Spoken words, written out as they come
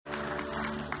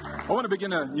I want to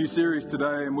begin a new series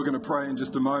today, and we're going to pray in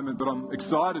just a moment, but I'm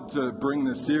excited to bring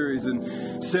this series. And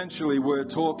essentially we're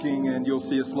talking, and you'll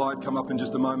see a slide come up in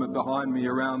just a moment behind me,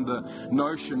 around the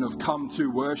notion of come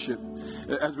to worship.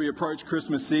 As we approach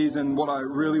Christmas season, what I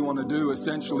really want to do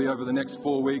essentially over the next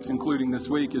 4 weeks, including this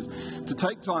week, is to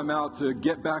take time out to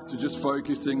get back to just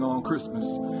focusing on Christmas,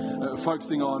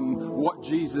 focusing on what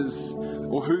Jesus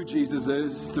or who Jesus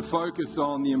is, to focus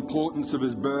on the importance of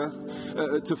his birth,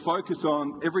 to focus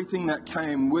on everything that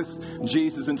came with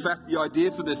Jesus. In fact, the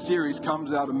idea for this series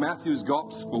comes out of Matthew's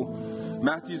Gospel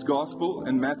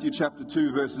and Matthew chapter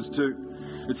 2, verses 2.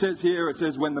 It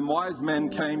says, when the wise men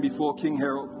came before King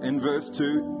Herod, in verse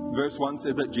 1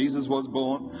 says that Jesus was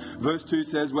born. Verse 2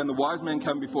 says, when the wise men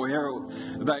came before Herod,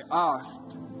 they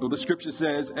asked, or the scripture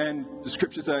says,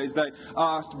 they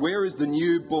asked, where is the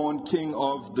newborn King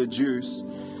of the Jews?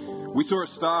 We saw a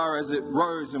star as it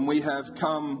rose, and we have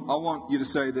come, I want you to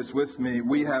say this with me,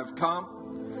 we have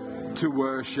come to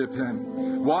worship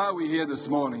him. Why are we here this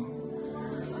morning?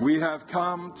 We have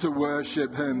come to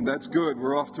worship him. That's good.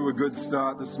 We're off to a good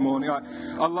start this morning.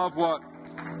 I love what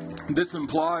this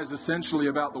implies essentially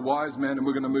about the wise men, and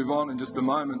we're going to move on in just a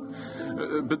moment.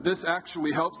 But this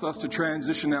actually helps us to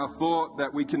transition our thought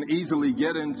that we can easily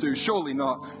get into, surely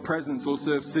not Presence or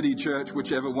Surf City Church,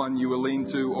 whichever one you will lean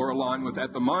to or align with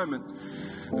at the moment.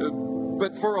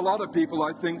 But for a lot of people,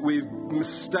 I think we've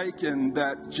mistaken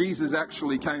that Jesus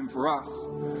actually came for us.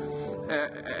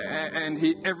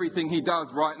 And everything he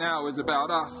does right now is about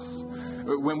us,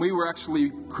 when we were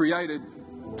actually created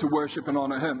to worship and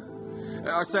honor him.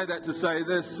 I say that to say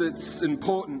this: it's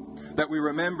important that we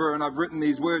remember, and I've written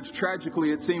these words,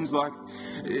 tragically it seems like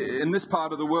in this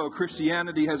part of the world,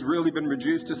 Christianity has really been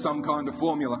reduced to some kind of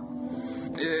formula.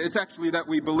 It's actually that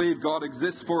we believe God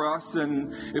exists for us,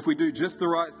 and if we do just the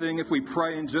right thing, if we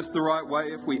pray in just the right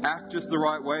way, if we act just the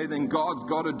right way, then God's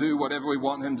got to do whatever we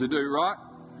want him to do, right?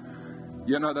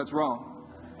 You know, that's wrong.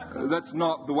 That's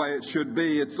not the way it should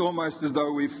be. It's almost as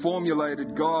though we've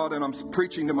formulated God, and I'm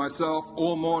preaching to myself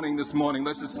all morning this morning.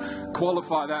 Let's just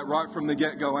qualify that right from the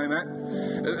get-go,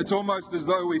 amen? It's almost as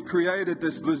though we've created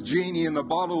this genie in the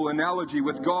bottle analogy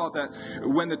with God, that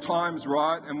when the time's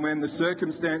right and when the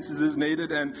circumstances is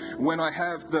needed and when I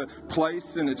have the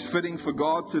place and it's fitting for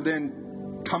God to then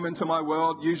come into my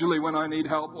world, usually when I need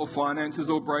help or finances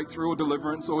or breakthrough or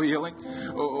deliverance or healing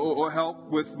or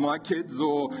help with my kids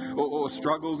or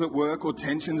struggles at work or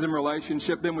tensions in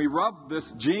relationship, then we rub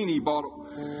this genie bottle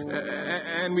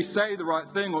and we say the right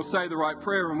thing or say the right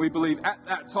prayer, and we believe at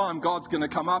that time God's going to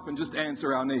come up and just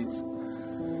answer our needs.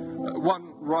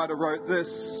 One writer wrote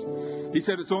this. He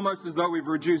said, it's almost as though we've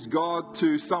reduced God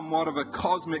to somewhat of a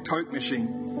cosmic Coke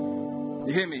machine.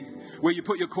 You hear me? Where you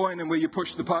put your coin in, where you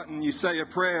push the button, you say a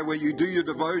prayer, where you do your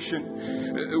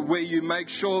devotion, where you make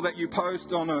sure that you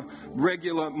post on a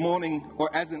regular morning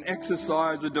or as an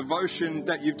exercise, a devotion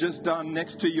that you've just done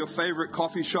next to your favorite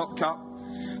coffee shop cup,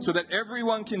 so that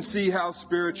everyone can see how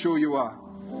spiritual you are.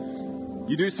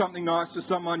 You do something nice for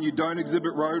someone, you don't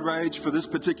exhibit road rage for this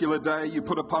particular day, you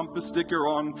put a bumper sticker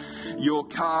on your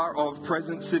car of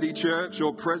Presence City Church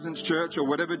or Presence Church or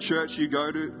whatever church you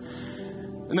go to.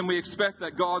 And then we expect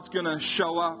that God's going to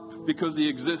show up because he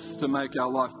exists to make our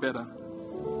life better.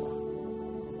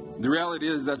 The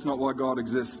reality is that's not why God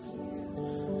exists.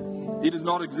 He does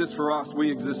not exist for us,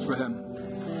 we exist for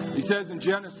him. He says in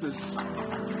Genesis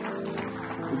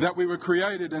that we were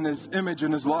created in his image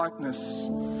and his likeness.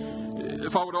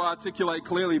 If I were to articulate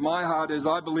clearly, my heart is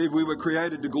I believe we were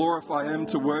created to glorify him,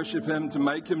 to worship him, to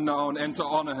make him known, and to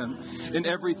honor him in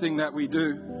everything that we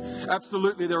do.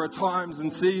 Absolutely, there are times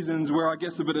and seasons where I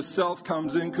guess a bit of self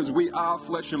comes in because we are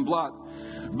flesh and blood.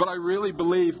 But I really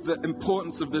believe the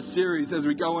importance of this series as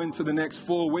we go into the next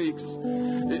 4 weeks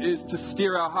is to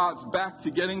steer our hearts back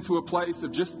to getting to a place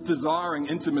of just desiring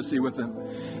intimacy with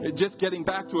him. Just getting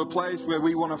back to a place where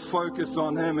we want to focus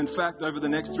on him. In fact, over the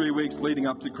next 3 weeks leading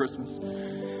up to Christmas,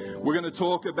 we're going to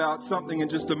talk about something in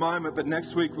just a moment, but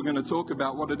next week we're going to talk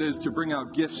about what it is to bring our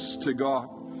gifts to God.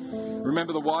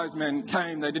 Remember, the wise men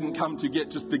came, they didn't come to get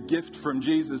just the gift from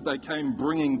Jesus, they came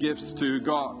bringing gifts to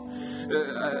God.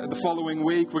 The following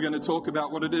week we're going to talk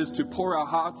about what it is to pour our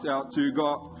hearts out to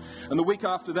God. And the week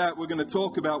after that we're going to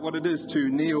talk about what it is to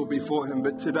kneel before him.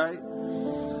 But today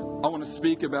I want to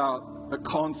speak about a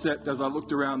concept. As I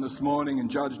looked around this morning and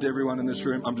judged everyone in this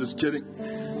room, I'm just kidding.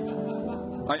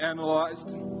 I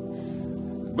analyzed.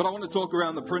 But I want to talk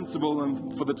around the principle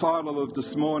and for the title of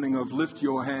this morning of lift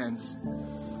your hands.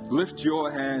 Lift your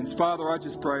hands. Father, I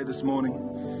just pray this morning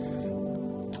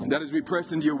that as we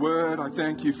press into your word, I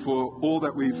thank you for all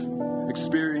that we've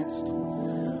experienced.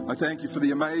 I thank you for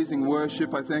the amazing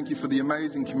worship. I thank you for the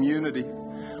amazing community.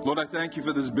 Lord, I thank you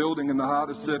for this building in the heart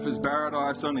of Surfers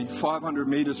Paradise, only 500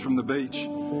 meters from the beach.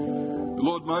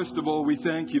 Lord, most of all, we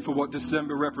thank you for what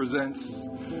December represents.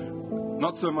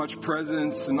 Not so much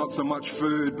presents and not so much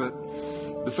food, but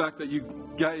the fact that you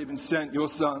gave and sent your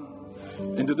Son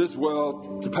into this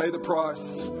world to pay the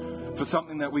price for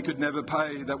something that we could never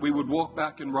pay, that we would walk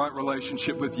back in right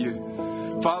relationship with you.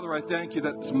 Father, I thank you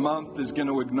that this month is going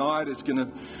to ignite, it's going to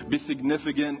be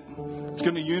significant, it's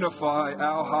going to unify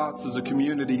our hearts as a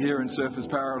community here in Surfers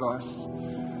Paradise.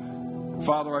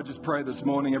 Father, I just pray this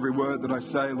morning every word that I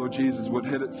say, Lord Jesus, would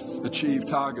hit its achieved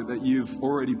target that you've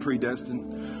already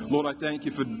predestined. Lord, I thank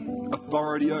you for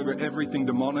authority over everything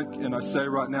demonic, and I say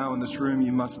right now in this room,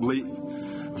 you must leave.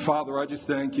 Father, I just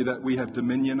thank you that we have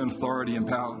dominion and authority and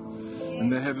power in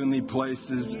the heavenly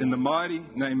places. In the mighty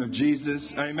name of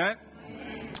Jesus, amen.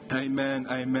 Amen,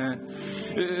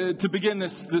 amen. To begin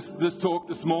this talk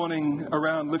this morning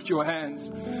around Lift Your Hands,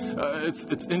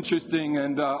 it's interesting,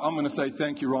 and I'm going to say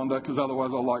thank you, Rhonda, because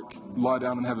otherwise I'll lie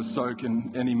down and have a soak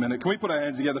in any minute. Can we put our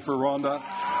hands together for Rhonda?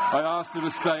 I asked her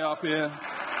to stay up here.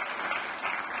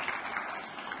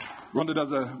 Rhonda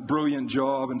does a brilliant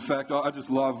job. In fact, I just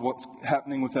love what's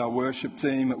happening with our worship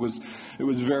team. It was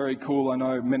very cool. I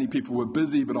know many people were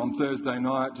busy, but on Thursday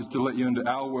night, just to let you into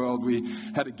our world, we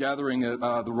had a gathering at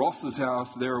the Ross's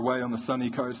house. They're away on the sunny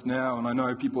coast now, and I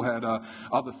know people had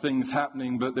other things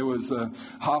happening, but there was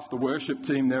half the worship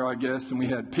team there, I guess, and we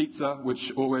had pizza,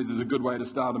 which always is a good way to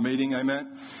start a meeting,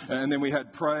 amen. And then we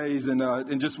had praise,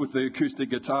 and just with the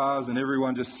acoustic guitars and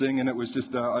everyone just singing, it was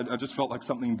just I just felt like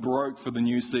something broke for the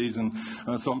new season.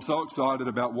 So I'm so excited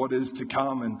about what is to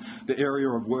come and the area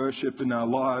of worship in our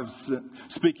lives.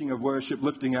 Speaking of worship,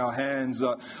 lifting our hands.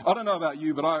 I don't know about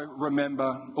you, but I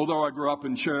remember, although I grew up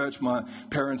in church, my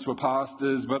parents were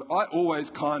pastors, but I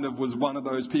always kind of was one of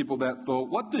those people that thought,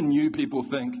 what do new people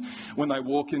think when they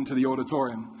walk into the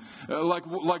auditorium? Like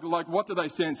what do they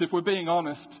sense? If we're being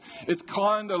honest, it's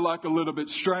kind of like a little bit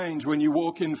strange when you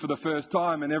walk in for the first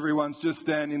time and everyone's just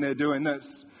standing there doing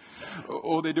this,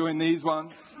 or they're doing these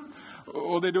ones,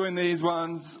 or they're doing these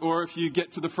ones, or if you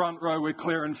get to the front row where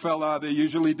Claire and Phil are, they're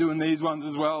usually doing these ones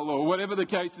as well, or whatever the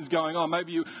case is going on.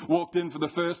 Maybe you walked in for the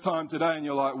first time today and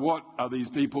you're like, what are these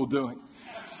people doing?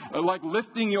 Like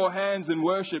lifting your hands in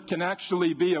worship can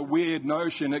actually be a weird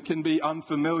notion. It can be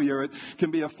unfamiliar. It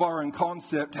can be a foreign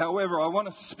concept. However, I want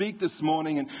to speak this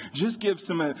morning and just give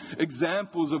some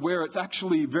examples of where it's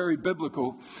actually very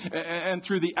biblical. And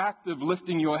through the act of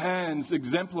lifting your hands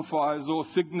exemplifies or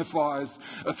signifies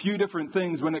a few different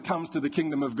things when it comes to the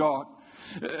kingdom of God.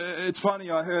 It's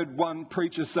funny, I heard one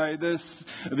preacher say this: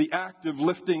 the act of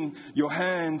lifting your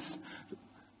hands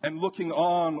and looking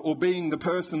on, or being the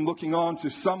person looking on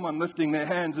to someone lifting their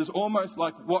hands, is almost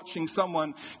like watching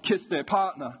someone kiss their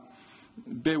partner.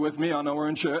 Bear with me, I know we're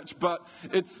in church, but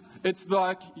it's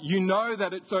like you know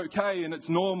that it's okay and it's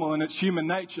normal and it's human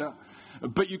nature,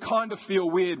 but you kind of feel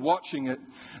weird watching it.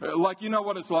 Like, you know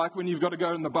what it's like when you've got to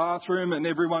go in the bathroom and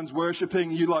everyone's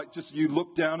worshiping, you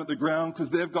look down at the ground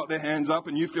because they've got their hands up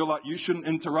and you feel like you shouldn't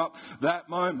interrupt that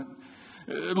moment.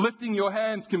 Lifting your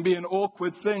hands can be an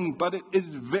awkward thing, but it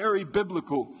is very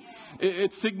biblical.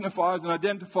 It signifies and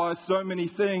identifies so many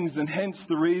things, and hence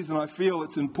the reason I feel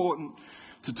it's important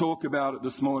to talk about it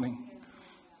this morning.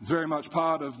 It's very much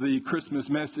part of the Christmas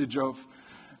message of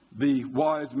the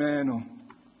wise man, or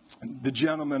the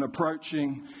gentleman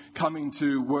approaching, coming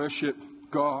to worship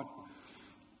God.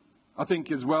 I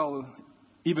think as well,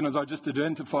 even as I just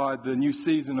identified the new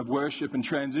season of worship and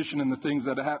transition and the things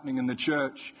that are happening in the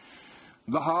church,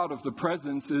 the heart of the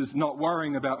presence is not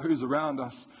worrying about who's around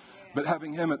us, but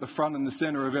having Him at the front and the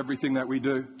center of everything that we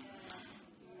do.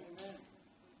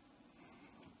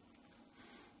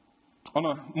 On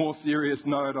a more serious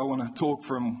note, I want to talk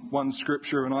from one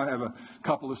scripture, and I have a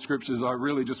couple of scriptures I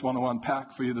really just want to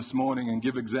unpack for you this morning and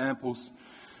give examples.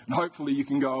 And hopefully you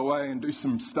can go away and do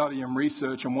some study and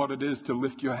research on what it is to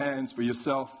lift your hands for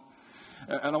yourself.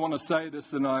 And I want to say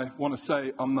this, and I want to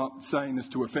say I'm not saying this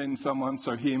to offend someone,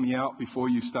 so hear me out before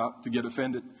you start to get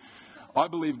offended. I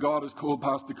believe God has called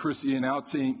Pastor Chrissy and our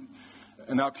team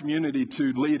and our community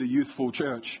to lead a youthful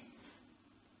church.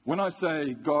 When I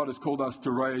say God has called us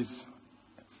to raise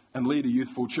and lead a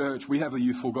youthful church, we have a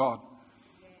youthful God.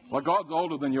 Like, God's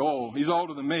older than you all. He's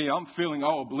older than me. I'm feeling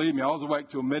old, believe me. I was awake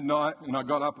till midnight and I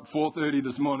got up at 4:30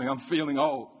 this morning. I'm feeling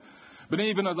old. But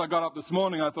even as I got up this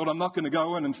morning, I thought I'm not going to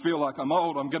go in and feel like I'm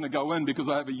old. I'm going to go in because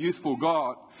I have a youthful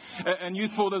God. And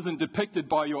youthful isn't depicted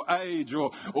by your age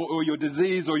or your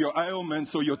disease or your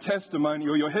ailments or your testimony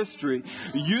or your history.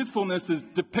 Youthfulness is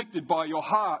depicted by your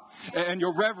heart and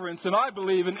your reverence. And I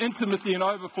believe in intimacy and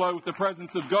overflow with the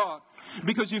presence of God.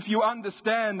 Because if you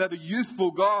understand that a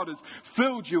youthful God has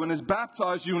filled you and has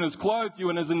baptized you and has clothed you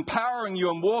and is empowering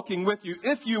you and walking with you,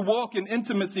 if you walk in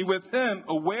intimacy with Him,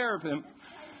 aware of Him,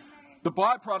 the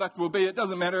byproduct will be, it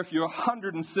doesn't matter if you're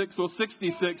 106 or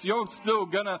 66, you're still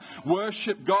going to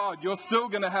worship God. You're still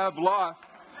going to have life.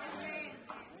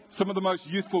 Some of the most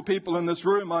youthful people in this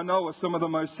room I know are some of the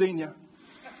most senior.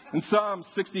 In Psalm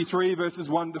 63 verses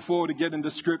 1 to 4, to get into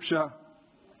Scripture,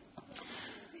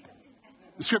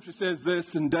 the Scripture says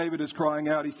this, and David is crying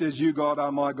out. He says, "You, God,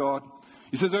 are my God."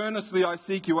 He says, "Earnestly I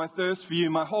seek you, I thirst for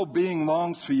you. My whole being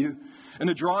longs for you. In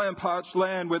a dry and parched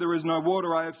land where there is no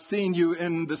water, I have seen you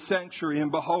in the sanctuary,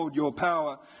 and behold your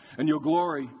power and your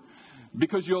glory.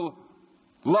 Because your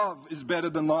love is better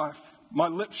than life. My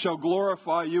lips shall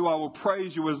glorify you. I will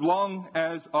praise you as long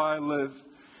as I live."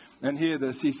 And hear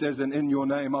this, he says, "And in your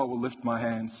name I will lift my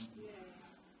hands."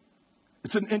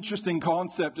 It's an interesting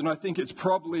concept, and I think it's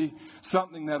probably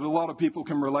something that a lot of people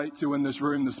can relate to in this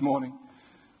room this morning.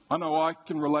 I know I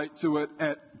can relate to it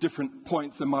at different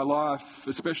points in my life,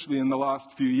 especially in the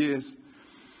last few years.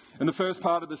 In the first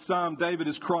part of the psalm, David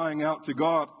is crying out to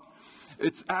God.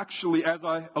 It's actually, as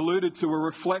I alluded to, a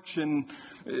reflection,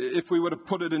 if we were to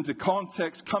put it into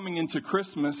context, coming into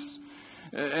Christmas.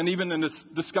 And even in a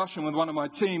discussion with one of my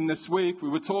team this week, we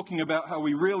were talking about how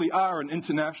we really are an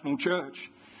international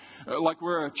church. Like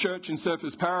we're a church in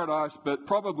Surfers Paradise, but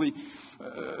probably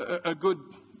a good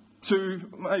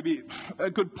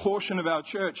portion of our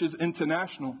church is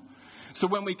international. So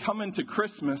when we come into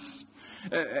Christmas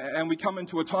and we come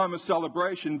into a time of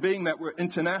celebration, being that we're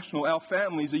international, our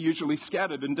families are usually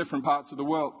scattered in different parts of the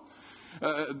world.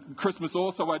 Christmas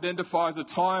also identifies a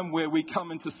time where we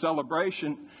come into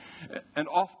celebration, and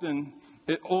often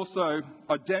it also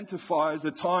identifies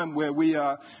a time where we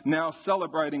are now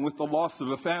celebrating with the loss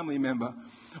of a family member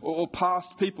or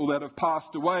past people that have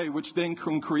passed away, which then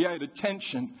can create a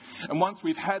tension. And once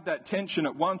we've had that tension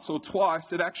at once or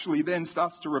twice, it actually then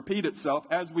starts to repeat itself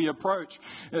as we approach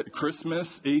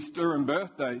Christmas, Easter, and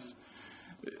birthdays.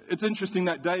 It's interesting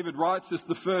that David writes this,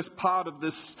 the first part of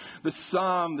this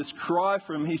psalm, this cry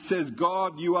from him. He says,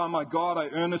 "God, you are my God. I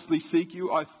earnestly seek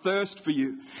you. I thirst for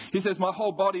you." He says, "My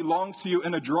whole body longs for you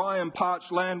in a dry and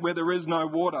parched land where there is no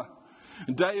water."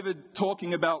 David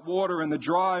talking about water and the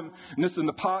dryness and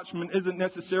the parchment isn't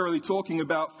necessarily talking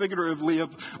about figuratively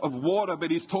of water, but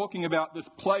he's talking about this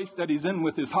place that he's in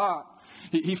with his heart.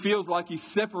 He feels like he's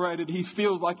separated. He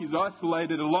feels like he's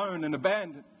isolated, alone, and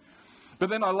abandoned. But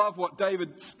then I love what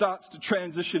David starts to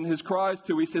transition his cries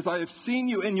to. He says, "I have seen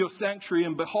you in your sanctuary,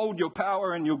 and behold your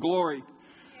power and your glory."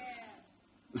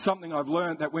 Something I've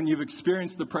learned, that when you've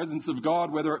experienced the presence of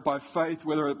God, whether it by faith,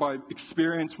 whether it by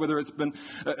experience, whether it's been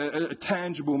a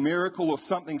tangible miracle or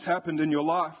something's happened in your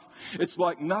life, it's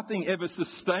like nothing ever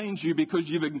sustains you because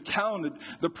you've encountered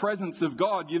the presence of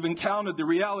God. You've encountered the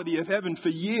reality of heaven. For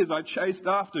years I chased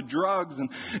after drugs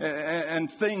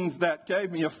and things that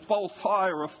gave me a false high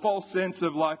or a false sense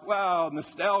of like, wow,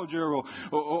 nostalgia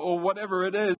or whatever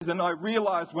it is. And I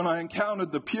realized when I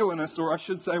encountered the pureness, or I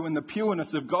should say when the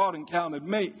pureness of God encountered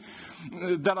me,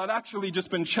 that I'd actually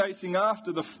just been chasing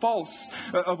after the false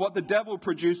of what the devil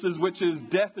produces, which is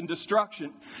death and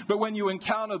destruction. But when you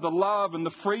encounter the love and the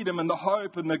freedom and the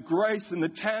hope and the grace and the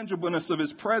tangibleness of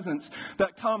His presence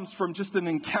that comes from just an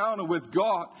encounter with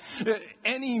God,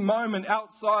 any moment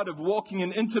outside of walking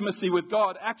in intimacy with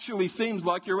God actually seems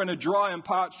like you're in a dry and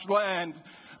parched land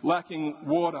lacking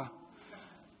water.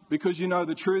 Because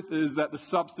the truth is that the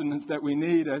substance that we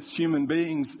need as human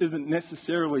beings isn't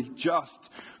necessarily just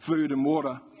food and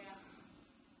water.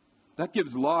 That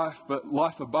gives life, but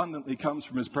life abundantly comes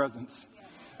from His presence.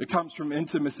 It comes from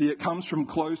intimacy. It comes from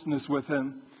closeness with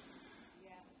Him.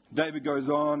 David goes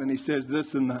on and he says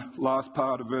this in the last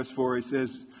part of verse 4. He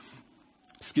says,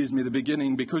 the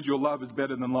beginning, "Because your love is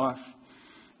better than life,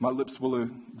 my lips will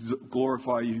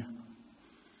glorify you."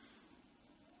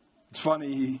 It's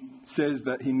funny, he says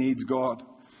that he needs God.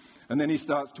 And then he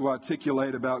starts to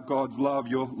articulate about God's love.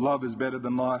 Your love is better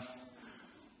than life.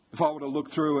 If I were to look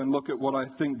through and look at what I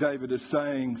think David is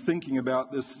saying, thinking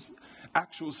about this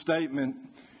actual statement,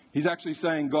 he's actually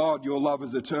saying, God, your love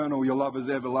is eternal. Your love is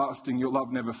everlasting. Your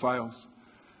love never fails.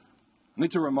 I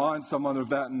need to remind someone of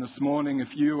that this morning.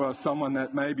 If you are someone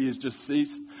that maybe has just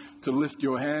ceased to lift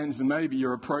your hands, and maybe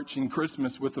you're approaching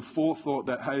Christmas with the forethought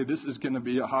that, hey, this is going to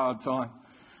be a hard time.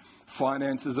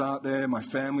 finances aren't there, my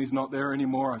family's not there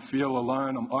anymore, I feel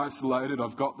alone, I'm isolated,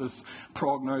 I've got this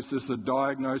prognosis, a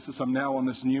diagnosis, I'm now on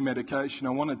this new medication. I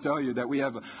want to tell you that we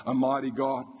have a mighty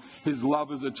God. His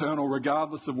love is eternal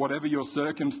regardless of whatever your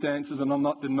circumstances, and I'm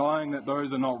not denying that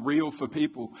those are not real for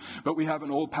people, but we have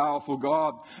an all-powerful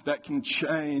God that can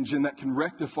change and that can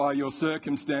rectify your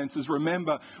circumstances.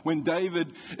 Remember, when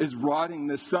David is writing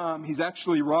this psalm, he's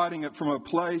actually writing it from a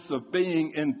place of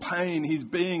being in pain. He's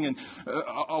being in,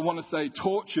 I want to say,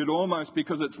 tortured almost,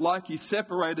 because it's like he's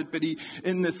separated, but he,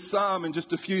 in this psalm, in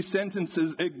just a few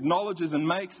sentences, acknowledges and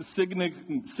makes a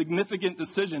significant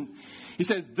decision. He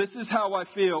says, this is how I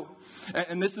feel,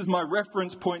 and this is my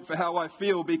reference point for how I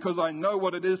feel, because I know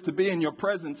what it is to be in your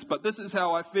presence, but this is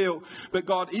how I feel. But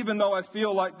God, even though I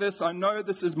feel like this, I know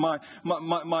this is my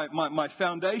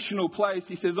foundational place.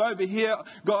 He says, over here,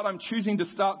 God, I'm choosing to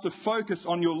start to focus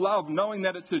on your love, knowing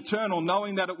that it's eternal,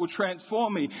 knowing that it will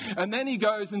transform me. And then he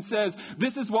goes and says,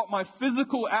 this is what my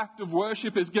physical act of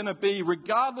worship is going to be,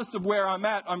 regardless of where I'm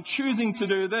at. I'm choosing to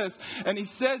do this. And he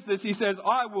says this, he says,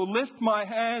 I will lift my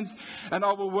hands and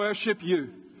I will worship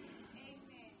you.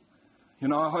 You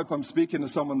know, I hope I'm speaking to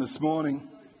someone this morning.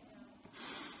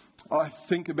 I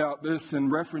think about this in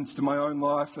reference to my own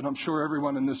life, and I'm sure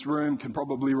everyone in this room can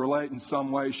probably relate in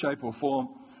some way, shape or form.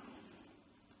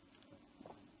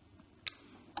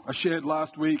 I shared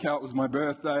last week how it was my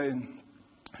birthday and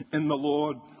in the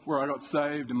Lord, where I got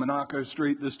saved in Monaco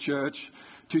Street, this church,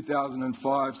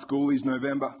 2005, Schoolies,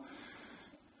 November.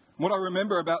 What I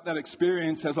remember about that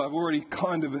experience, as I've already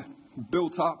kind of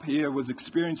built up here, was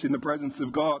experiencing the presence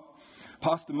of God.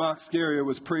 Pastor Mark Scaria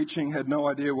was preaching, had no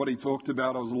idea what he talked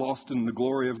about. I was lost in the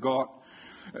glory of God.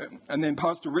 And then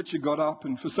Pastor Richard got up,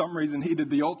 and for some reason he did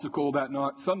the altar call that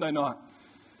night, Sunday night.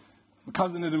 My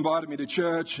cousin had invited me to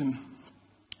church, and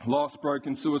lost,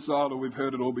 broken, suicidal, we've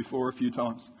heard it all before a few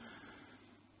times.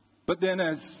 But then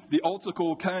as the altar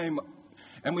call came,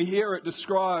 and we hear it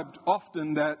described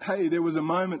often that, hey, there was a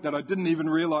moment that I didn't even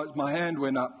realize my hand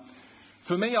went up.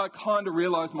 For me, I kind of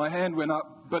realized my hand went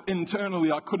up, but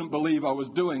internally I couldn't believe I was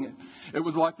doing it. It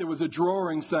was like there was a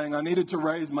drawing saying I needed to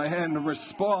raise my hand and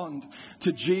respond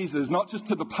to Jesus, not just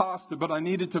to the pastor, but I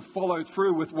needed to follow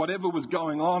through with whatever was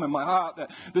going on in my heart, that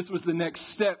this was the next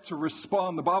step to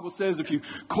respond. The Bible says if you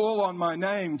call on my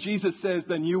name, Jesus says,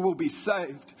 then you will be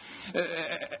saved.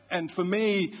 And for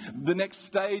me, the next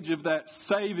stage of that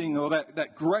saving or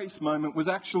that grace moment was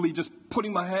actually just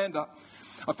putting my hand up.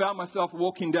 I found myself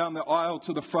walking down the aisle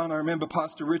to the front. I remember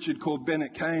Pastor Richard called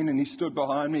Bennett Kane, and he stood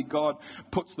behind me. God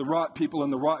puts the right people in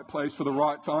the right place for the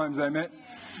right times, amen?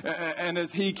 And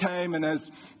as he came and as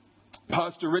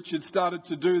Pastor Richard started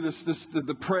to do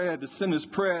the prayer, the sinner's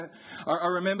prayer, I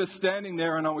remember standing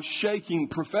there and I was shaking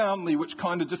profoundly, which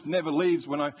kind of just never leaves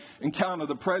when I encounter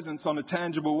the presence on a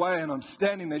tangible way. And I'm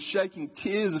standing there shaking,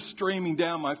 tears are streaming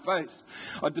down my face.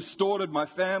 I distorted my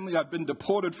family. I'd been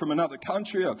deported from another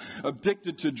country,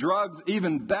 addicted to drugs.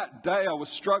 Even that day I was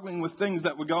struggling with things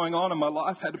that were going on in my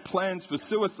life, had plans for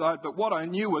suicide. But what I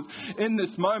knew was in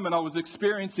this moment I was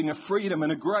experiencing a freedom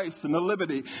and a grace and a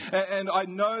liberty. And I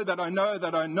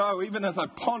know, even as I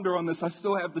ponder on this, I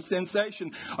still have the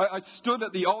sensation. I stood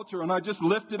at the altar and I just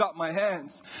lifted up my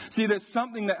hands. See, there's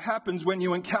something that happens when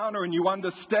you encounter and you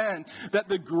understand that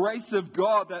the grace of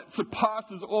God that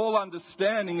surpasses all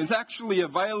understanding is actually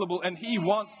available, and He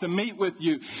wants to meet with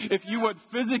you. If you would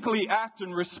physically act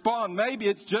and respond, maybe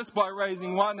it's just by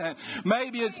raising one hand,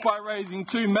 maybe it's by raising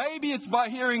two, maybe it's by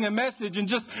hearing a message and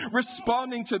just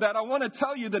responding to that. I want to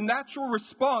tell you the natural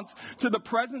response to the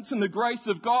presence and the grace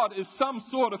of God is some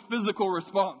sort of physical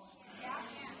response.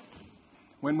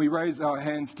 When we raise our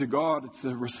hands to God, it's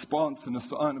a response and a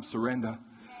sign of surrender.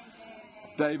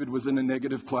 David was in a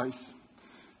negative place.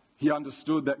 He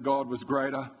understood that God was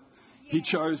greater. He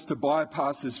chose to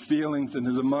bypass his feelings and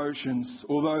his emotions,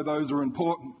 although those are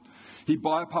important. He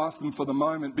bypassed them for the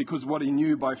moment because what he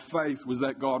knew by faith was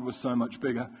that God was so much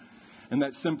bigger. And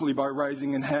that simply by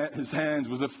raising his hands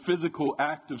was a physical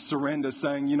act of surrender,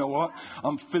 saying, you know what,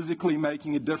 I'm physically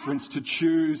making a difference to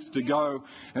choose to go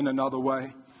in another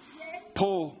way.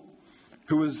 Paul,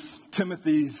 who was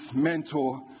Timothy's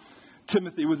mentor,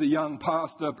 Timothy was a young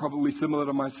pastor, probably similar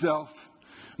to myself.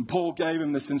 And Paul gave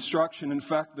him this instruction. In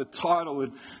fact, the title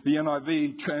of the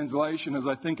NIV translation, as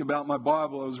I think about my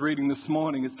Bible I was reading this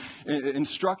morning, is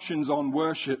Instructions on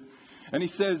Worship. And he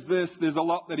says this, there's a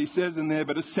lot that he says in there,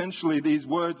 but essentially these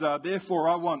words are, therefore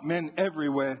I want men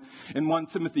everywhere, in 1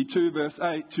 Timothy 2 verse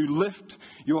 8, to lift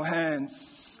your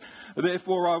hands.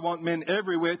 Therefore I want men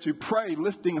everywhere to pray,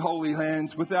 lifting holy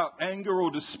hands, without anger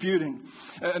or disputing.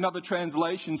 Another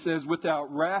translation says,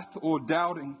 without wrath or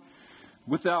doubting.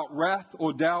 Without wrath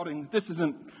or doubting. This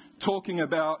isn't talking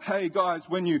about, hey guys,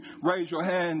 when you raise your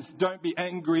hands, don't be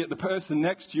angry at the person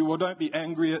next to you, or don't be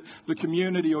angry at the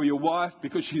community or your wife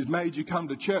because she's made you come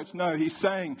to church. No, he's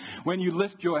saying when you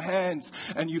lift your hands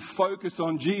and you focus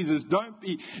on Jesus, don't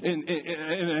be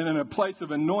in a place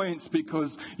of annoyance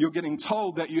because you're getting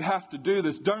told that you have to do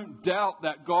this. Don't doubt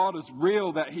that God is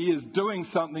real, that he is doing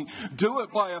something. Do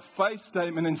it by a faith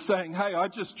statement and saying, hey, I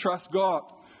just trust God.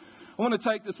 I want to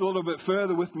take this a little bit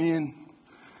further with me, and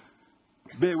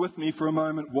bear with me for a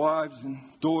moment, wives and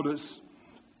daughters.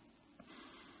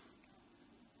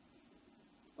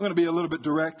 I'm going to be a little bit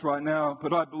direct right now,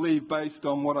 but I believe based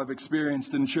on what I've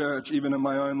experienced in church, even in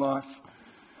my own life,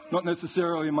 not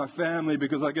necessarily in my family,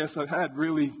 because I guess I've had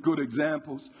really good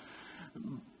examples.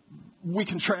 We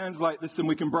can translate this and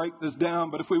we can break this down,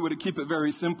 but if we were to keep it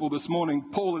very simple this morning,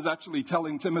 Paul is actually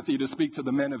telling Timothy to speak to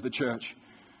the men of the church.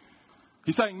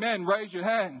 He's saying, men, raise your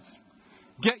hands.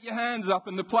 Get your hands up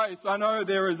in the place. I know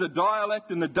there is a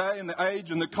dialect in the day and the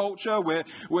age and the culture where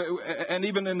and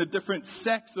even in the different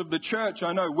sects of the church,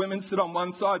 I know women sit on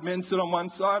one side, men sit on one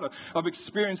side. I've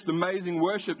experienced amazing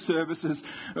worship services.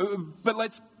 But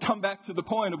let's come back to the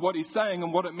point of what he's saying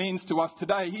and what it means to us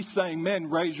today. He's saying, men,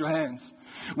 raise your hands.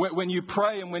 When you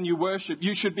pray and when you worship,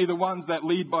 you should be the ones that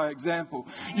lead by example.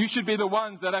 You should be the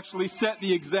ones that actually set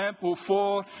the example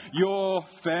for your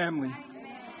family.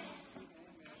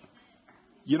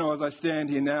 You know, as I stand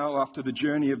here now after the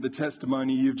journey of the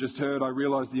testimony you've just heard, I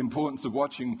realize the importance of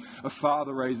watching a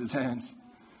father raise his hands.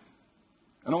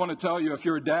 And I want to tell you, if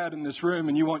you're a dad in this room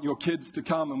and you want your kids to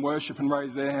come and worship and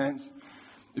raise their hands,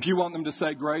 if you want them to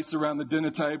say grace around the dinner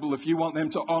table, if you want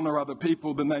them to honor other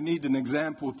people, then they need an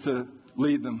example to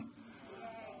lead them.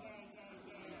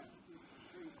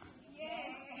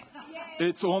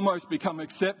 It's almost become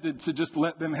accepted to just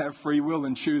let them have free will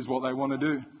and choose what they want to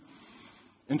do.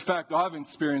 In fact, I've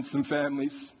experienced some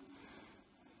families,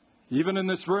 even in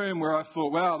this room, where I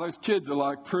thought, wow, those kids are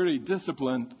like pretty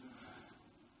disciplined.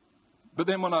 But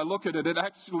then when I look at it, it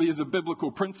actually is a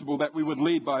biblical principle that we would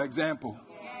lead by example.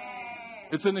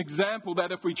 It's an example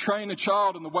that if we train a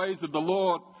child in the ways of the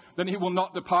Lord, then he will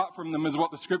not depart from them, is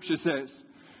what the scripture says.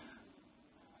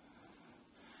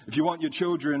 If you want your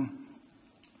children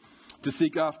to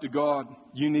seek after God,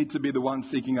 you need to be the one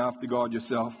seeking after God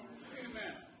yourself.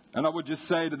 And I would just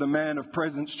say to the man of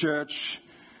Presence Church,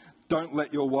 don't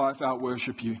let your wife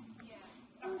out-worship you.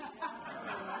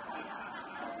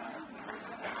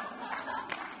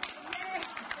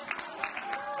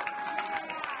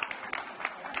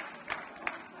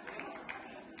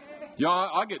 Yeah,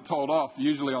 I get told off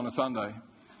usually on a Sunday.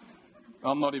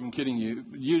 I'm not even kidding you.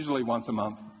 Usually once a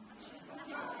month.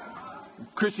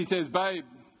 Chrissy says, babe,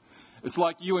 it's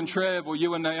like you and Trev or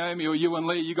you and Naomi or you and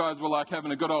Lee, you guys were like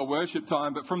having a good old worship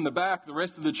time. But from the back, the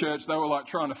rest of the church, they were like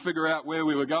trying to figure out where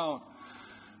we were going.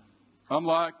 I'm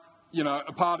like, you know,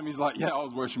 a part of me is like, yeah, I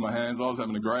was washing my hands. I was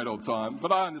having a great old time.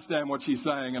 But I understand what she's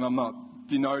saying and I'm not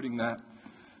denoting that.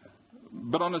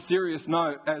 But on a serious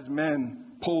note, as men,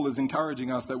 Paul is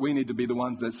encouraging us that we need to be the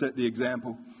ones that set the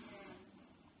example.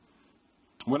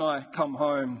 When I come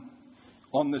home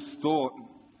on this thought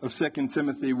of 2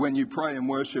 Timothy, when you pray and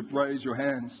worship, raise your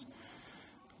hands.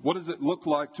 What does it look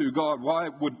like to God? Why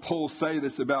would Paul say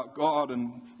this about God?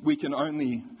 And we can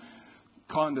only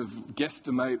kind of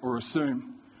guesstimate or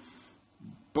assume.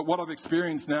 But what I've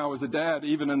experienced now as a dad,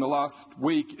 even in the last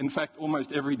week, in fact,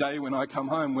 almost every day when I come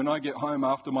home, when I get home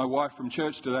after my wife from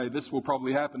church today, this will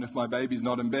probably happen if my baby's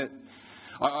not in bed.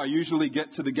 I usually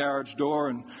get to the garage door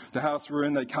and the house we're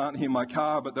in, they can't hear my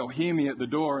car, but they'll hear me at the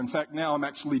door. In fact, now I'm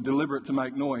actually deliberate to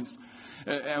make noise.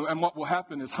 And what will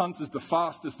happen is Hunt is the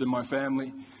fastest in my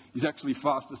family. He's actually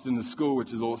fastest in the school,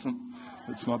 which is awesome.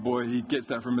 That's my boy. He gets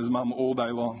that from his mum all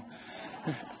day long.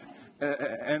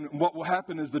 And what will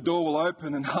happen is the door will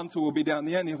open and Hunter will be down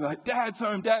the end. He'll be like, Dad's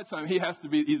home, Dad's home. He has to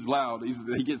be, he's loud.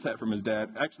 He gets that from his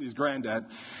dad, actually his granddad.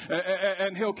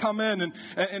 And he'll come in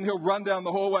and he'll run down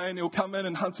the hallway and he'll come in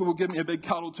and Hunter will give me a big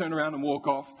cuddle, turn around and walk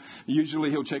off. Usually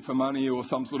he'll check for money or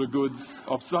some sort of goods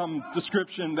of some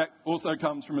description that also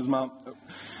comes from his mum.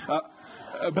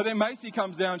 But then Macy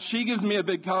comes down, she gives me a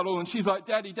big cuddle and she's like,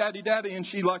 Daddy, Daddy, Daddy. And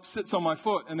she like sits on my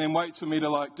foot and then waits for me to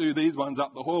like do these ones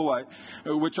up the hallway,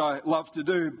 which I love to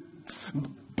do.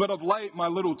 But of late, my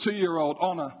little 2-year-old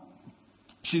Honor,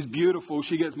 she's beautiful.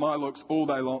 She gets my looks all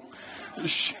day long.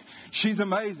 She's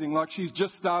amazing. Like, she's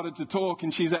just started to talk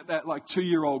and she's at that like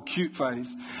 2-year-old cute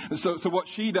phase. And so what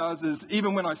she does is,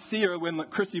 even when I see her, when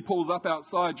Chrissy pulls up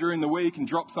outside during the week and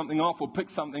drops something off or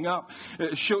picks something up,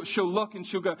 she'll look and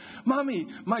she'll go, "Mummy,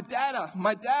 my dada,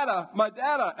 my dada, my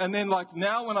dada." And then like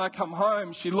now when I come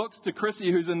home, she looks to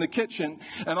Chrissy who's in the kitchen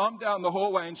and I'm down the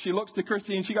hallway, and she looks to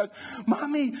Chrissy and she goes,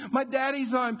 "Mummy, my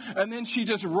daddy's home." And then she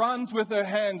just runs with her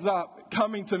hands up,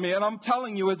 coming to me. And I'm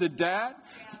telling you, as a dad,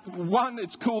 one,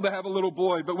 it's cool to have a little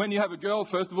boy, but when you have a girl,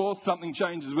 first of all, something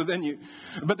changes within you.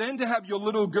 But then to have your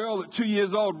little girl at 2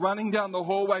 years old running down the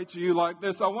hallway to you like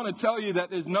this, I want to tell you that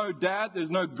there's no dad,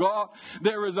 there's no God.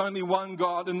 There is only one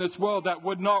God in this world that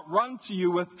would not run to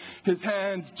you with his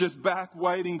hands just back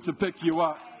waiting to pick you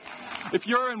up. If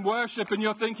you're in worship and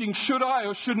you're thinking, should I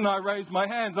or shouldn't I raise my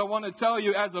hands? I want to tell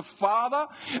you, as a father,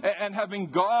 and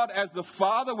having God as the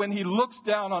Father, when he looks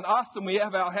down on us and we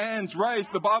have our hands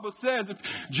raised, the Bible says,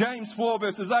 James 4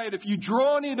 verses 8, "If you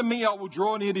draw near to me, I will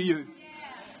draw near to you."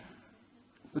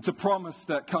 It's a promise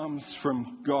that comes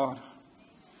from God.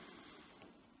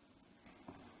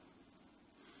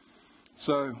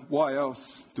 So why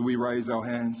else do we raise our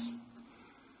hands?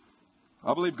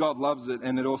 I believe God loves it,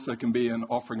 and it also can be an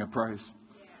offering of praise.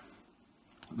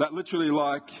 That literally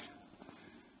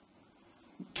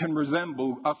can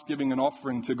resemble us giving an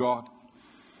offering to God.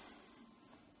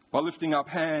 By lifting up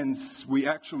hands, we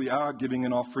actually are giving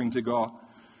an offering to God.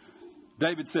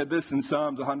 David said this in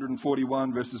Psalms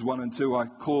 141 verses 1 and 2, "I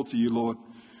call to you, Lord.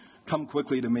 Come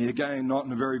quickly to me." Again, not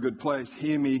in a very good place.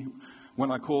 "Hear me when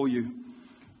I call you.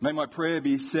 May my prayer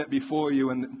be set before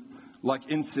you and like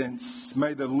incense.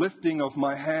 May the lifting of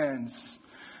my hands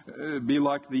be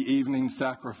like the evening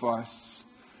sacrifice."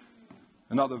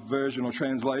 Another version or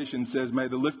translation says, "May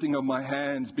the lifting of my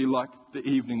hands be like the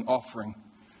evening offering."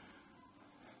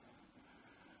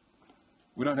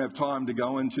 We don't have time to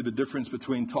go into the difference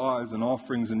between tithes and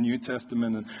offerings in New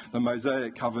Testament and the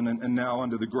Mosaic covenant and now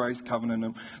under the grace covenant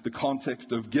and the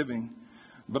context of giving.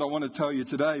 But I want to tell you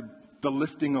today, the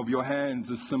lifting of your hands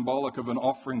is symbolic of an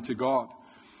offering to God.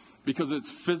 Because it's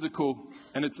physical,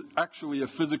 and it's actually a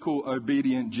physical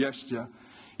obedient gesture.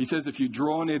 He says, if you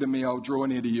draw near to me, I'll draw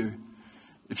near to you.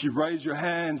 If you raise your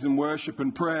hands in worship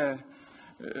and prayer,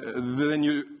 then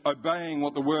you're obeying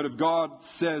what the Word of God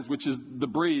says, which is the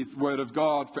breathed Word of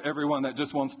God for everyone that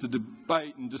just wants to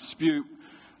debate and dispute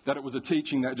that it was a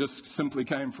teaching that just simply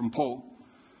came from Paul.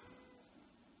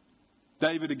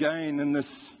 David, again, in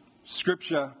this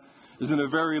scripture, is in a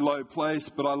very low place,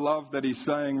 but I love that he's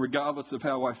saying, regardless of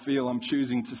how I feel, I'm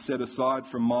choosing to set aside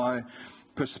from my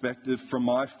perspective, from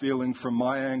my feeling, from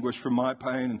my anguish, from my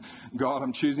pain. And God,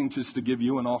 I'm choosing just to give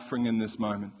you an offering in this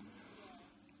moment.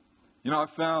 You know, I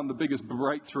found the biggest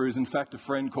breakthroughs. In fact, a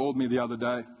friend called me the other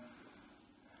day.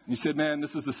 He said, "Man,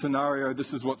 this is the scenario.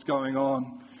 This is what's going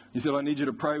on." He said, "I need you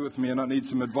to pray with me and I need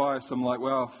some advice." I'm like,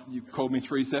 "Well, you called me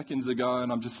 3 seconds ago," and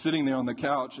I'm just sitting there on the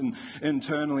couch, and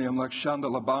internally I'm like,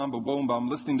 "Shanda la bamba boomba." I'm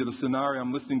listening to the scenario,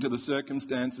 I'm listening to the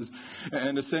circumstances.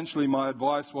 And essentially my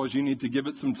advice was, you need to give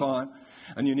it some time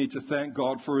and you need to thank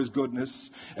God for his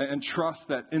goodness and trust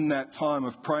that in that time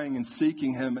of praying and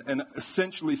seeking him and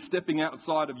essentially stepping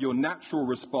outside of your natural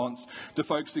response to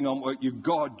focusing on what your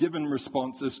God-given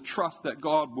response is, trust that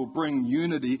God will bring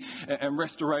unity and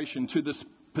restoration to this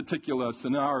particular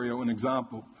scenario and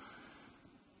example.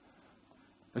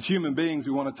 As human beings,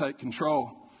 we want to take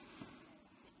control.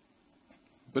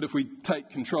 But if we take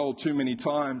control too many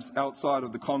times outside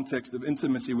of the context of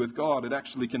intimacy with God, it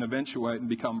actually can eventuate and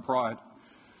become pride.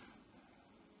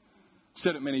 I've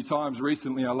said it many times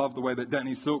recently. I love the way that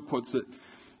Danny Silk puts it.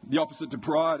 The opposite to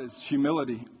pride is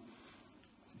humility.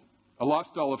 A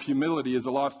lifestyle of humility is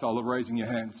a lifestyle of raising your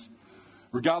hands.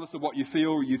 Regardless of what you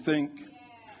feel or you think,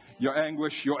 your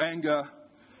anguish, your anger,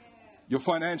 your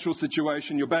financial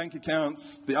situation, your bank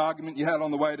accounts, the argument you had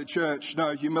on the way to church.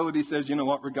 No, humility says, you know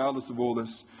what, regardless of all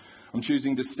this, I'm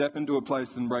choosing to step into a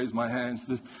place and raise my hands.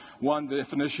 The one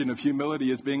definition of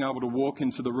humility is being able to walk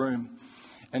into the room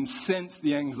and sense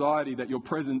the anxiety that your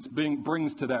presence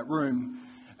brings to that room,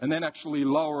 and then actually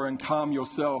lower and calm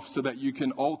yourself so that you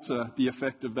can alter the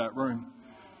effect of that room.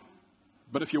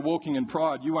 But if you're walking in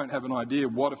pride, you won't have an idea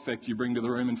what effect you bring to the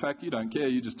room. In fact, you don't care.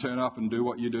 You just turn up and do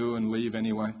what you do and leave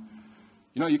anyway.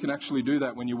 You know, you can actually do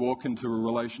that when you walk into a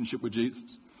relationship with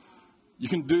Jesus. You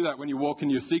can do that when you walk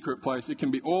into your secret place. It can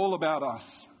be all about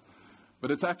us,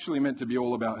 but it's actually meant to be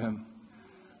all about him.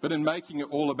 But in making it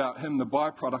all about him, the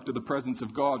byproduct of the presence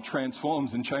of God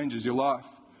transforms and changes your life.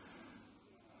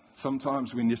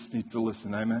 Sometimes we just need to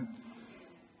listen, amen?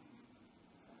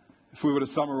 If we were to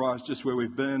summarize just where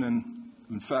we've been, and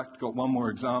in fact got one more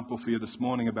example for you this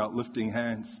morning about lifting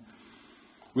hands.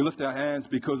 We lift our hands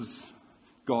because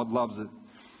God loves it.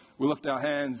 We lift our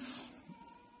hands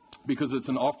because it's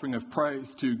an offering of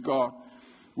praise to God.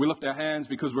 We lift our hands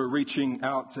because we're reaching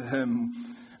out to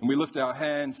Him. And we lift our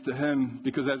hands to Him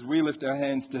because as we lift our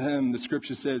hands to Him, the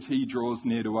Scripture says He draws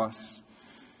near to us.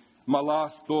 My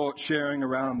last thought sharing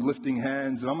around lifting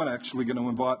hands, and I'm actually going to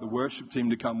invite the worship team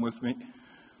to come with me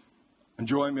and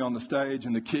join me on the stage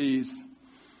and the keys.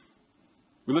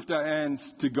 We lift our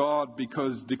hands to God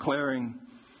because declaring,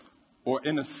 or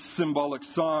in a symbolic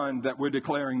sign that we're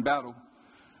declaring battle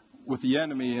with the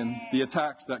enemy and the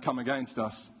attacks that come against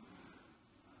us.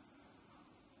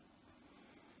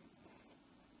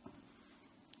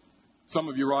 Some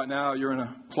of you right now, you're in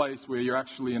a place where you're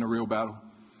actually in a real battle.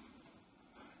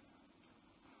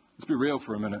 Let's be real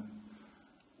for a minute.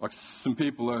 Like some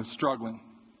people are struggling.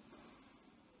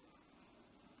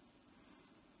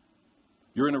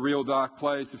 You're in a real dark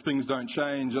place. If things don't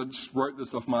change, I just wrote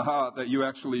this off my heart, that you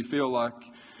actually feel like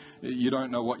you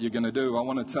don't know what you're going to do. I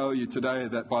want to tell you today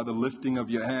that by the lifting of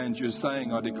your hands, you're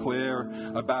saying, I declare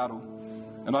a battle.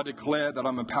 And I declare that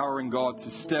I'm empowering God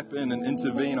to step in and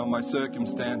intervene on my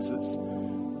circumstances.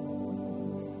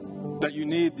 That you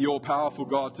need the all-powerful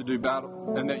God to do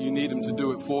battle, and that you need Him to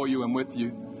do it for you and with you.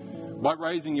 By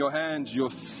raising your hands, you're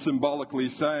symbolically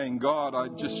saying, God, I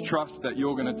just trust that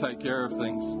you're going to take care of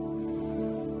things.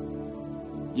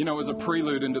 You know, as a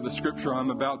prelude into the scripture I'm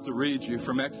about to read you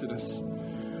from Exodus,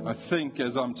 I think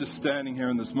as I'm just standing here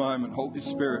in this moment, Holy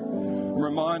Spirit, I'm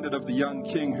reminded of the young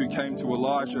king who came to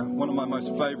Elijah, one of my most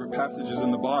favorite passages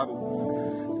in the Bible.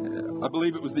 I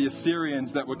believe it was the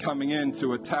Assyrians that were coming in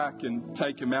to attack and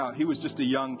take him out. He was just a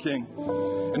young king.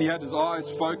 And he had his eyes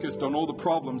focused on all the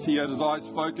problems. He had his eyes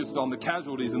focused on the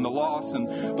casualties and the loss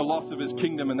of his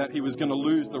kingdom, and that he was going to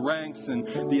lose the ranks and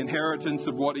the inheritance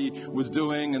of what he was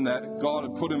doing, and that God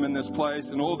had put him in this place,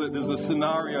 and all that. There's a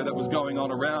scenario that was going on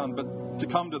around. But to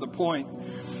come to the point,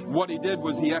 what he did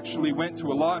was he actually went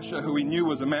to Elisha, who he knew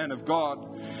was a man of God.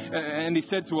 And he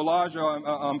said to Elijah,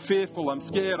 I'm fearful, I'm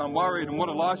scared, I'm worried. And what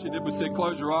Elisha did was said,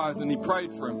 close your eyes, and he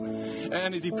prayed for him.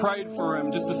 And as he prayed for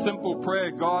him, just a simple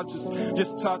prayer, God,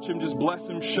 just touch him, just bless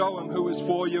him, show him who is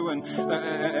for you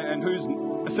and who's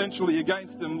essentially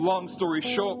against him. Long story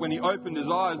short, when he opened his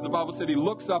eyes, the Bible said he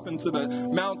looks up into the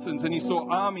mountains and he saw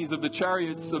armies of the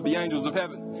chariots of the angels of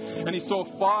heaven. And he saw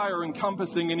fire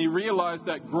encompassing, and he realized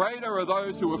that greater are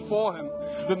those who are for him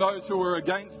than those who are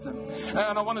against him.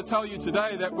 And I want to tell you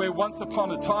today that where once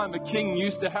upon a time a king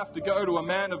used to have to go to a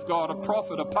man of God, a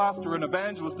prophet, a pastor, an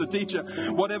evangelist, a teacher,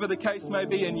 whatever the case may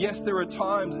be. And yes, there are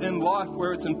times in life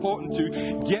where it's important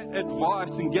to get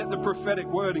advice and get the prophetic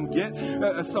word and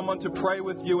get someone to pray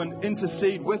with you and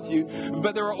intercede with you.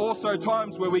 But there are also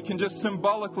times where we can just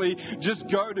symbolically just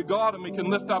go to God, and we can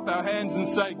lift up our hands and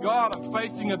say, God, I'm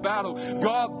facing a battle.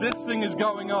 God, this thing is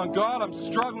going on. God, I'm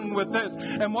struggling with this.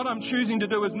 And what I'm choosing to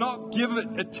do is not give it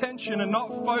attention and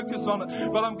not focus on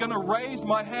it, but I'm going to raise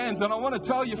my hands. And I want to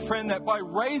tell you, friend, that by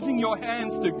raising your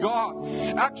hands to God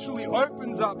actually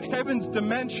opens up heaven's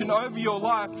dimension over your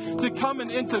life to come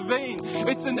and intervene.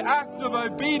 It's an act of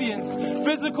obedience.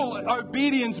 Physical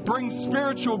obedience brings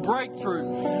spiritual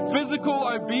breakthrough. Physical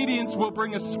obedience will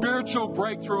bring a spiritual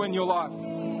breakthrough in your life.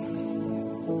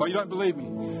 Oh, you don't believe me?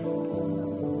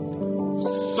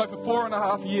 So for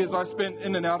 4.5 years, I spent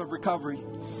in and out of recovery.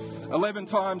 11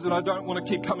 times, and I don't want to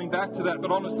keep coming back to that,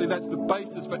 but honestly, that's the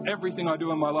basis for everything I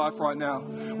do in my life right now.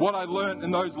 What I learned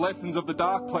in those lessons of the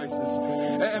dark places.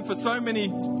 And for so many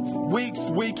weeks,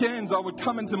 weekends, I would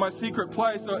come into my secret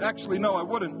place, or actually, no, I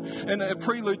wouldn't. And a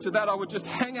prelude to that, I would just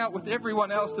hang out with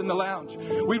everyone else in the lounge.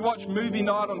 We'd watch movie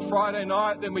night on Friday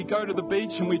night, then we'd go to the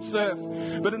beach and we'd surf.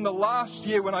 But in the last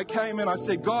year, when I came in, I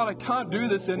said, God, I can't do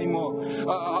this anymore.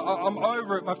 I'm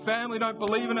over it. My family don't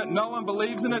believe in it. No one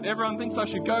believes in it. Everyone thinks I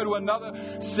should go to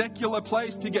another secular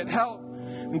place to get help.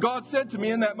 And God said to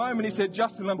me in that moment, He said,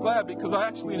 Justin, I'm glad, because I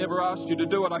actually never asked you to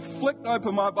do it. I flicked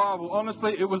open my Bible.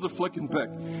 Honestly, it was a flick and pick.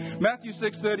 Matthew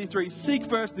 6:33, seek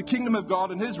first the kingdom of God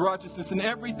and His righteousness, and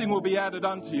everything will be added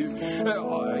unto you.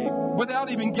 Without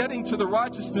even getting to the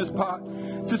righteousness part,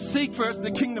 to seek first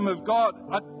the kingdom of God,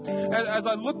 as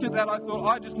I looked at that, I thought,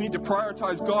 I just need to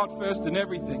prioritize God first in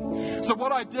everything. So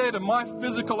what I did, and my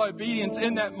physical obedience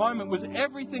in that moment, was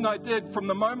everything I did from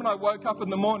the moment I woke up in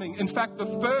the morning. In fact, the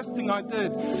first thing I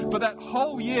did for that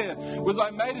whole year was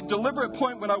I made a deliberate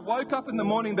point when I woke up in the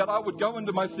morning that I would go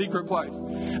into my secret place.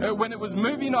 When it was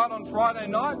movie night on Friday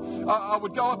night, I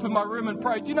would go up in my room and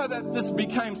pray. Do you know that this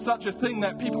became such a thing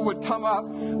that people would come up,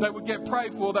 they would get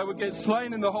prayed for, they would get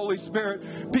slain in the Holy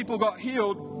Spirit, people got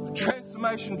healed,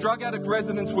 transformation drug addict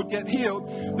residents would get healed.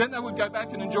 Then they would go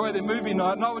back and enjoy their movie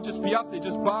night, and I would just be up there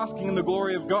just basking in the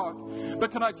glory of God.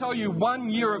 But can I tell you, 1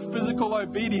 year of physical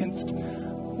obedience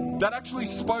that actually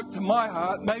spoke to my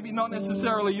heart, maybe not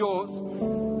necessarily yours,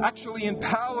 actually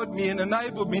empowered me and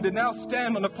enabled me to now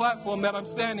stand on the platform that I'm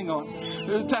standing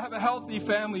on, to have a healthy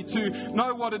family, to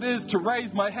know what it is to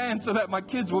raise my hand so that my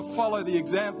kids would follow the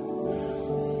example.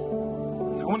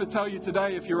 I want to tell you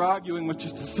today, if you're arguing with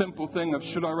just a simple thing of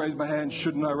should I raise my hands,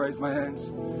 shouldn't I raise my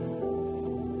hands,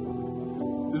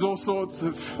 there's all sorts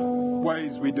of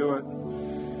ways we do it.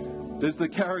 There's the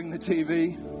carrying the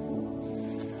TV.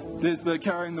 There's the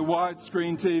carrying the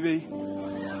widescreen TV.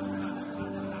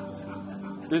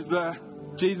 There's the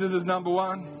Jesus is number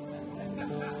one.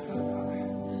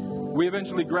 We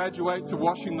eventually graduate to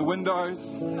washing the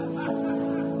windows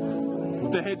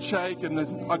with the head shake and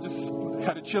I just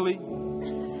had a chili.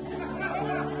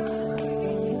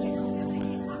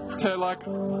 To like,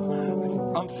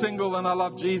 I'm single and I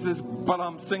love Jesus, but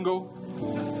I'm single.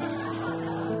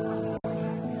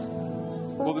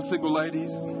 Or the single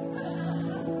ladies.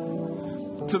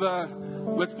 To the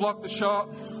let's block the shop.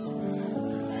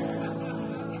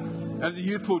 As a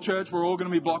youthful church, we're all going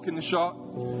to be blocking the shop.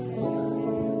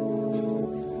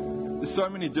 There's so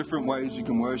many different ways you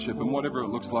can worship, and whatever it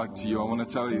looks like to you, I want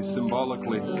to tell you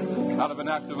symbolically, out of an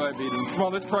act of obedience. Come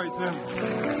on, let's praise Him.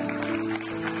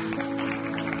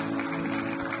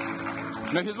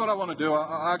 Now, here's what I want to do.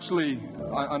 I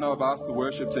know I've asked the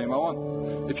worship team. I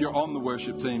want, if you're on the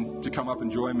worship team, to come up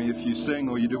and join me if you sing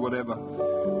or you do whatever.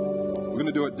 We're going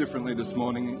to do it differently this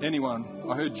morning. Anyone,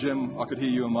 I heard Jim, I could hear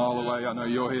you a mile away. I know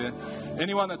you're here.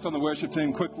 Anyone that's on the worship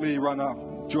team, quickly run up,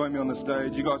 join me on the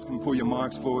stage. You guys can pull your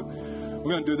mics forward.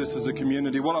 We're going to do this as a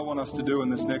community. What I want us to do in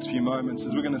this next few moments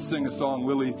is we're going to sing a song.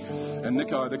 Willie and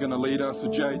Nico, they're going to lead us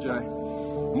with JJ.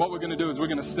 And what we're going to do is we're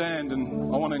going to stand,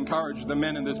 and I want to encourage the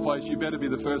men in this place, you better be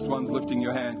the first ones lifting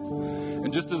your hands.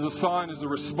 And just as a sign, as a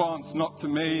response, not to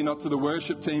me, not to the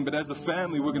worship team, but as a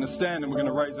family, we're going to stand and we're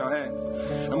going to raise our hands.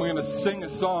 And we're going to sing a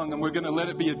song, and we're going to let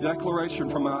it be a declaration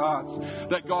from our hearts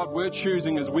that God, we're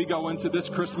choosing as we go into this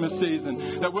Christmas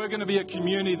season, that we're going to be a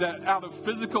community that out of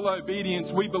physical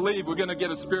obedience, we believe we're going to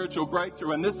get a spiritual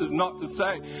breakthrough. And this is not to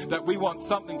say that we want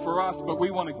something for us, but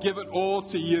we want to give it all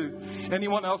to you.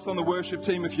 Anyone else on the worship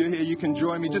team, if you're here, you can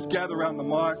join me. Just gather around the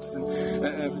mics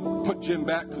and put Jim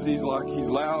back because he's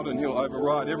loud and he'll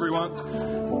override everyone.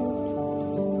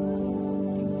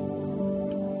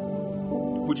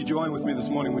 Would you join with me this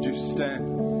morning? Would you stand?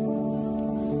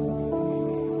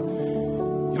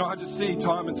 You know, I just see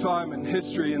time and time in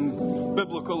history and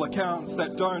biblical accounts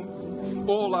that don't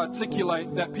all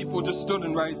articulate that people just stood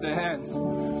and raised their hands.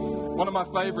 One of my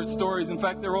favorite stories, in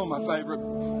fact, they're all my favorite.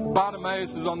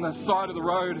 Bartimaeus is on the side of the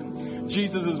road and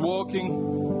Jesus is walking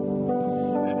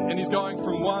and he's going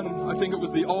from I think it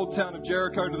was the old town of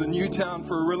Jericho to the new town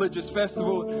for a religious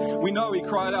festival. We know he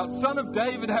cried out, "Son of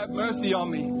David, have mercy on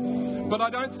me." But I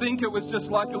don't think it was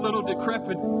just like a little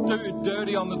decrepit dude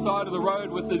dirty on the side of the road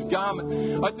with his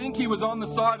garment. I think he was on the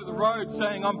side of the road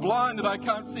saying, "I'm blinded, I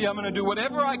can't see, I'm going to do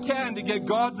whatever I can to get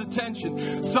God's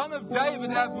attention. Son of David,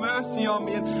 have mercy on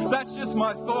me." And that's just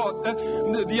my thought.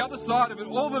 The other side of it,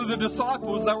 all of the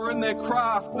disciples, they were in their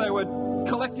craft, they were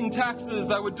collecting taxes,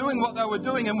 they were doing what they were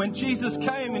doing, and when Jesus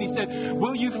came and he said,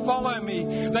 "Will you follow me?"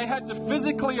 they had to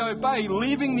physically obey,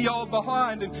 leaving the old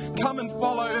behind and come and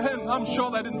follow him. I'm sure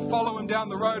they didn't follow him down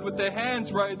the road with their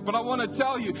hands raised, but I want to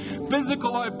tell you,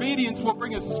 physical obedience will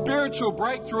bring a spiritual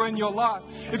breakthrough in your life.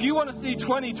 If you want to see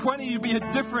 2020 to be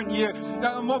a different year,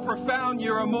 a more profound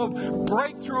year, a more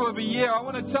breakthrough of a year, I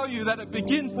want to tell you that it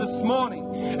begins this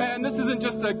morning. And this isn't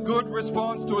just a good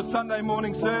response to a Sunday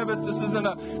morning service. This isn't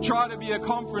a try to be a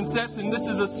conference session. This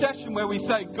is a session where we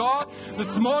say, "God,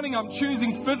 this morning I'm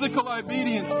choosing physical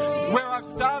obedience. Where I've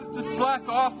started to slack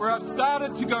off, where I've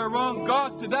started to go wrong,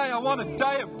 God, today I want a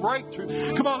day of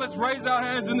breakthrough." Come on, let's raise our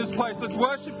hands in this place. Let's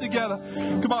worship together.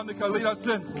 Come on, Nico, lead us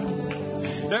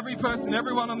in. Every person,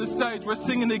 everyone on the stage, we're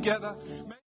singing together.